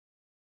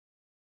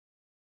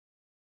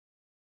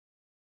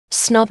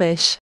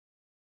Snobbish.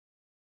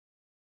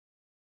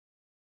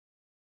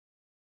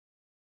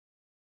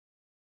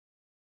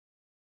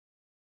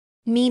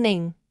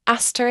 Meaning,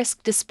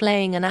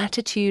 displaying an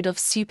attitude of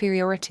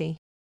superiority.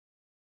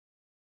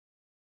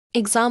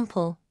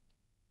 Example.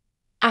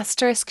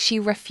 She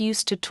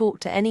refused to talk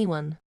to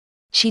anyone.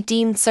 She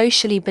deemed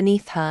socially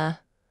beneath her.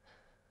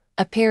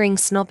 Appearing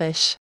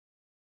snobbish.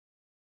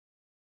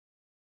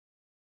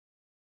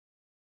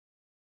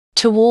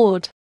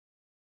 Toward.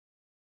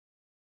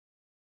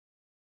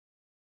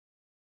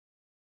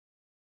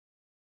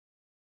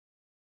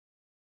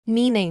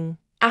 Meaning,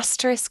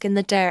 in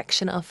the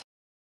direction of.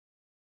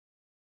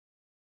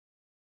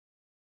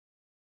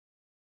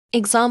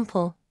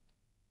 Example.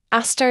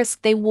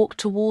 They walked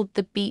toward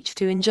the beach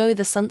to enjoy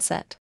the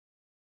sunset.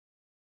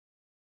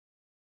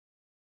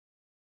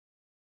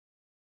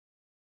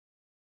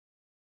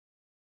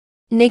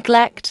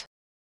 Neglect.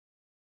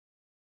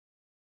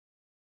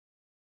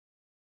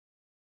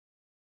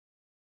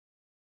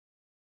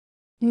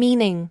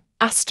 Meaning,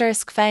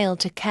 fail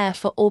to care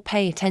for or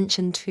pay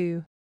attention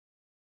to.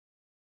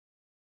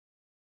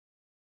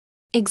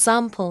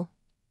 Example.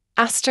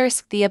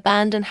 The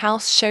abandoned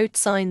house showed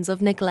signs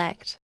of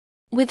neglect,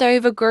 with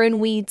overgrown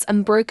weeds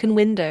and broken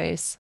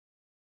windows.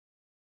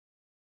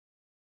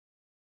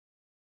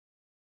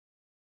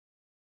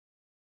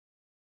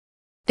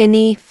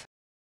 Beneath.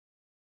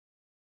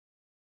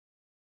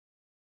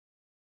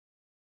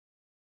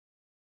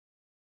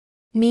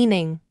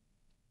 Meaning,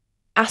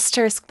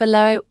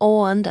 below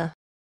or under.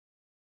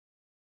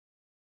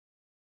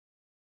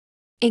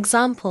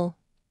 Example.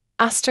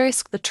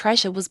 The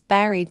treasure was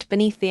buried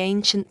beneath the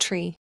ancient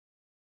tree.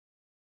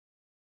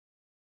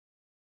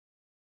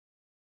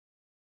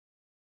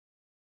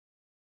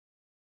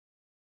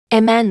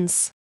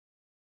 Immense.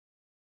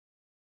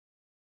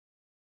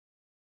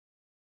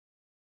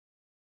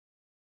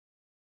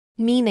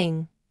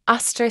 Meaning,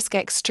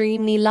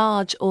 extremely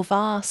large or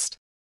vast.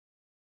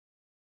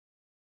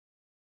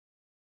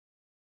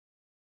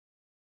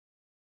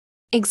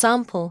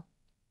 Example.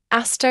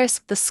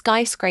 The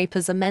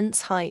skyscraper's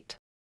immense height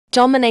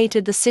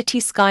dominated the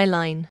city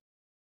skyline.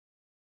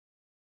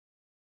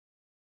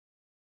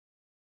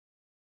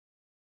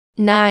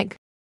 Nag.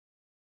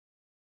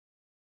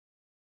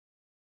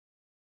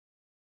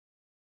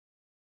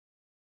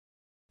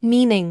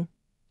 Meaning,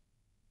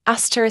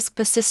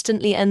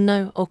 persistently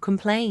annoy or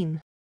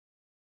complain.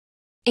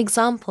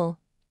 Example.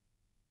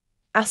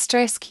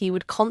 He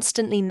would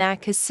constantly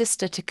nag his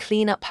sister to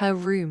clean up her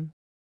room.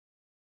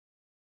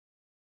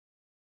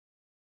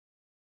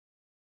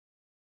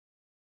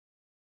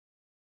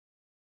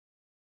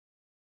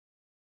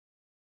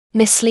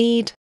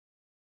 Mislead.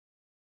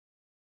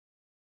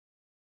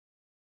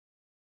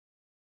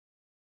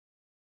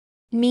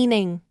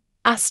 Meaning,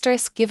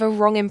 give a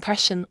wrong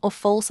impression or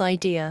false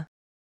idea.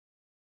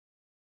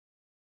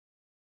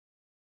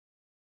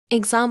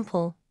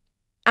 Example.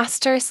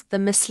 The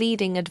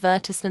misleading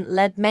advertisement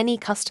led many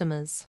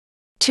customers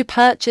to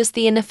purchase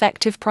the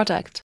ineffective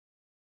product.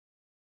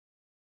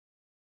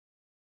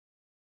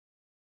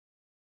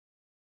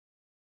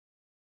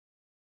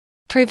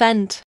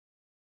 Prevent.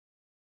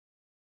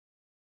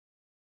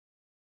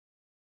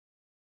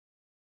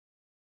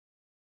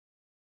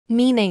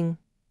 Meaning,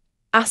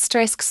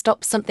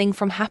 stop something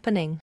from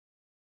happening.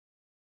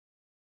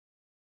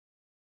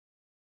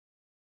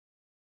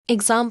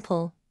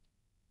 Example.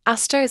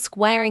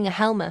 Wearing a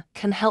helmet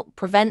can help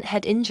prevent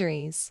head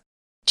injuries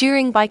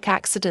during bike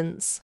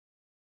accidents.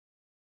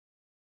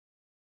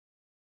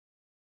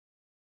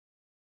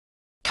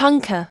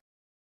 Conquer.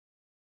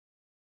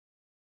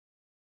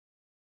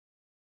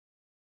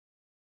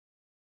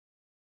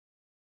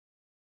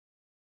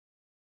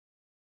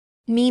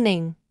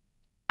 Meaning,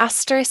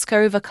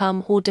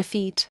 overcome or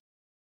defeat.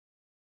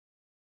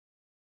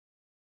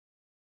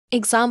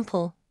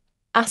 Example.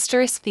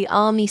 The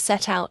army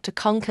set out to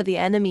conquer the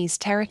enemy's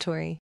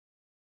territory.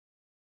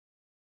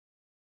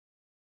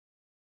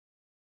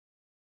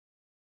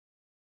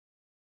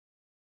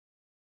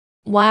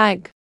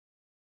 Wag.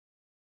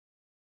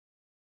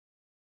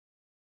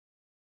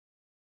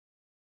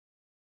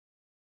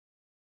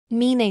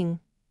 Meaning,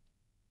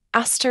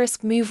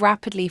 move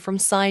rapidly from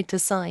side to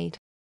side.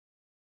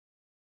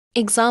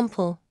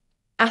 Example.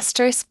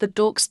 The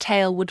dog's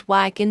tail would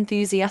wag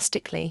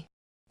enthusiastically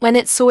when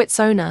it saw its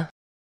owner.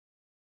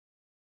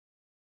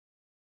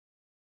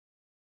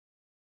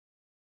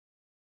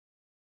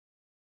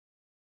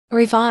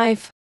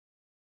 Revive.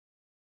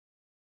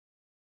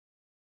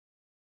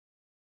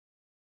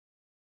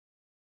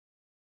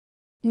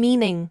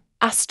 Meaning,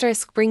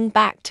 bring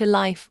back to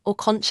life or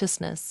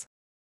consciousness.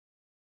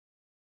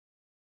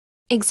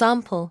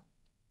 Example.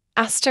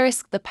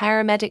 The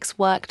paramedics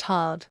worked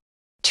hard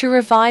to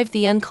revive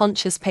the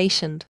unconscious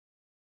patient.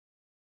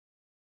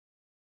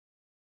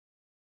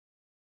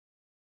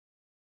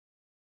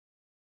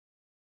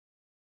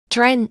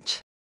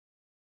 Drench.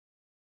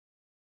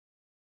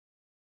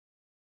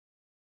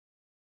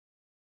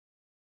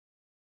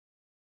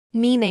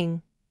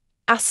 Meaning,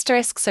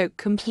 soak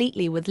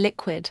completely with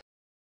liquid.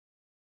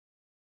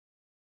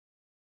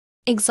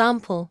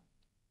 Example.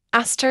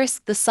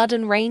 Asterisk the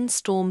sudden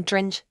rainstorm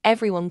drenched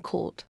everyone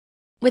caught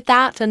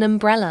without an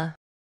umbrella.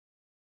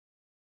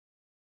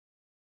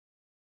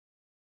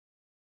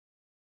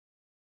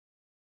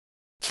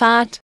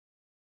 Fad.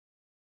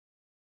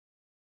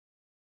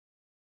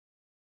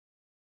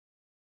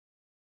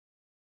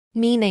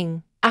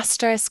 Meaning,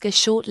 asterisk a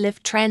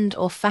short-lived trend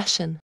or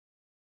fashion.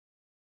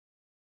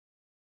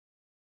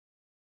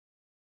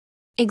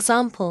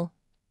 Example,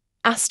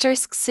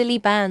 asterisk silly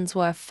bands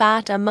were a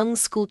fad among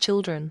school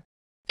children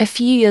a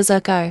few years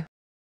ago.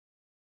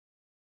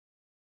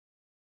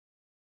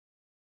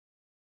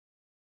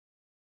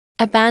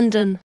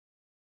 Abandon.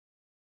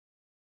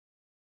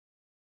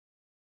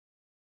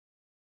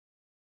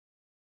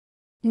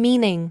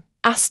 Meaning,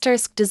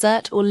 asterisk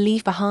desert or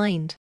leave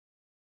behind.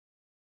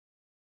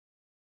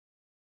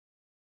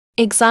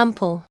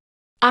 Example,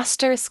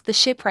 asterisk the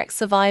shipwreck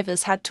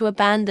survivors had to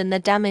abandon the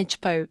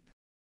damaged boat.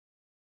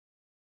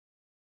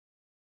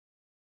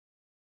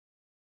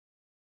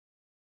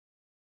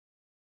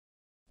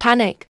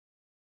 Panic.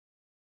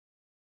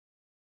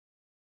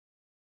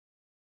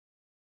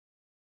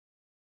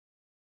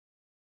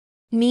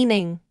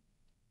 Meaning,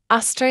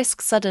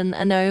 asterisk sudden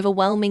and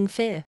overwhelming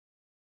fear.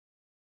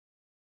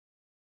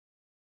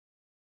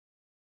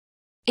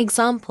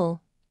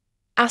 Example,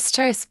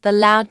 asterisk the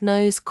loud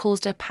noise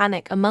caused a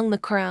panic among the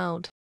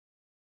crowd.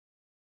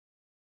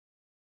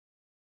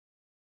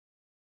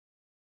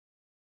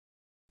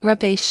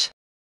 Rubbish.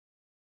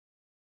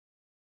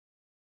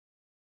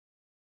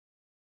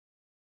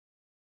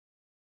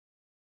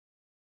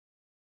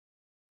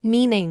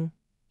 Meaning,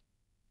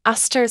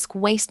 asterisk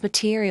waste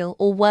material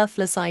or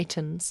worthless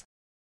items.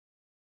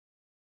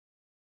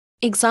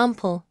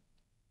 Example,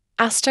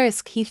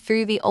 asterisk he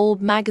threw the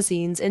old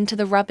magazines into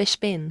the rubbish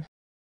bin.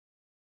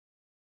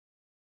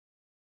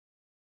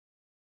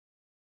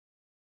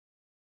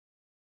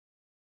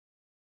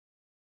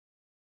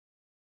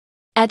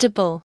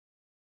 Edible.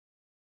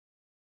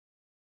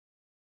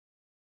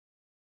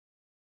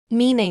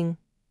 Meaning,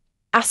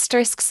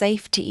 asterisk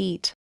safe to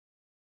eat.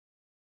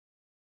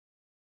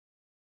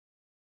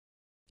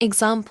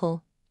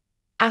 Example,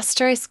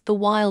 asterisk the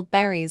wild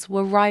berries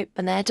were ripe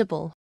and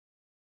edible.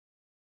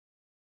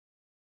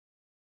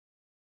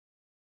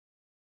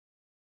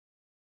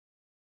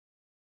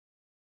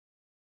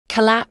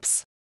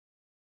 Collapse.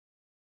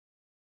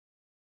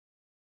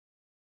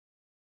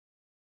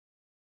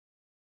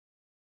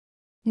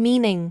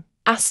 Meaning,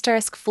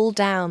 asterisk fall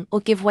down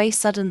or give way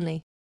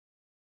suddenly.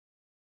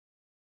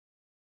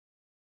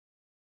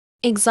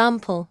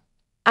 Example,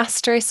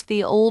 asterisk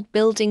the old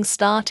building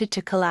started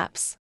to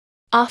collapse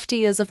after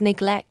years of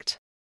neglect.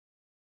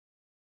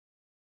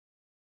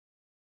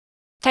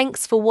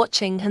 Thanks for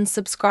watching and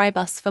subscribe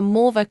us for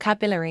more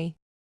vocabulary.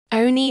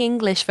 Only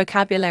English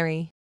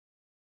vocabulary.